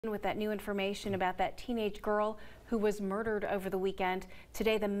With that new information about that teenage girl who was murdered over the weekend.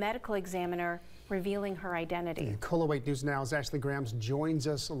 Today, the medical examiner revealing her identity. KOLO 8 News Now's Ashley Grams joins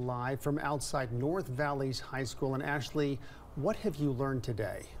us live from outside North Valleys High School. And Ashley, what have you learned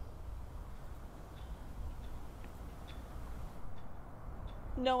today?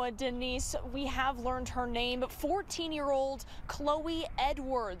 Noah, Denise, we have learned her name, 14-year-old Chloe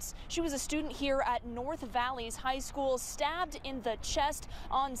Edwards. She was a student here at North Valleys High School, stabbed in the chest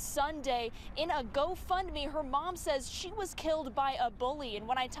on Sunday. In a GoFundMe, her mom says she was killed by a bully. And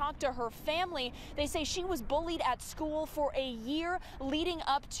when I talked to her family, they say she was bullied at school for a year leading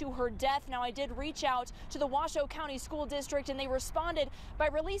up to her death. Now, I did reach out to the Washoe County School District, and they responded by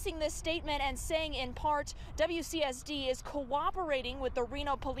releasing this statement and saying, in part, WCSD is cooperating with the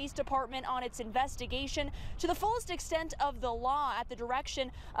Reno Police Department on its investigation to the fullest extent of the law. At the direction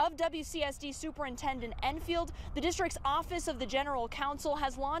of WCSD Superintendent Enfield, the district's Office of the General Counsel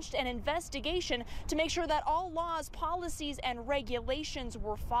has launched an investigation to make sure that all laws, policies, and regulations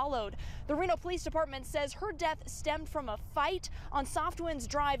were followed. The Reno Police Department says her death stemmed from a fight on Softwinds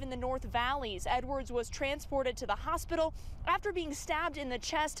Drive in the North Valleys. Edwards was transported to the hospital after being stabbed in the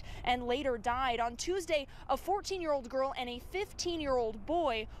chest and later died. On Tuesday, a 14-year-old girl and a 15-year-old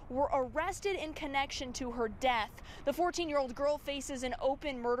boy were arrested in connection to her death. The 14-year-old girl faces an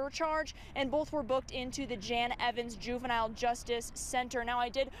open murder charge, and both were booked into the Jan Evans Juvenile Justice Center. Now, I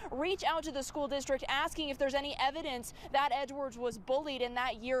did reach out to the school district asking if there's any evidence that Edwards was bullied in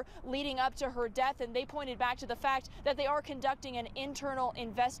that year leading up to her death, and they pointed back to the fact that they are conducting an internal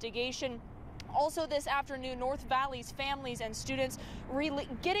investigation. Also this afternoon, North Valleys families and students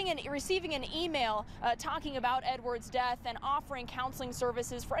receiving an email talking about Edwards' death and offering counseling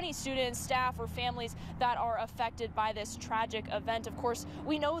services for any students, staff, or families that are affected by this tragic event. Of course,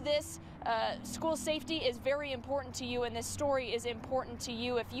 we know this school safety is very important to you, and this story is important to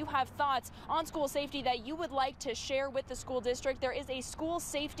you. If you have thoughts on school safety that you would like to share with the school district, there is a school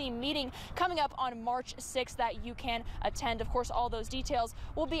safety meeting coming up on March 6th that you can attend. Of course, all those details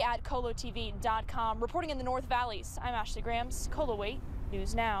will be at kolotv.com. Reporting in the North Valleys, I'm Ashley Grams, KOLO 8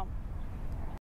 News Now.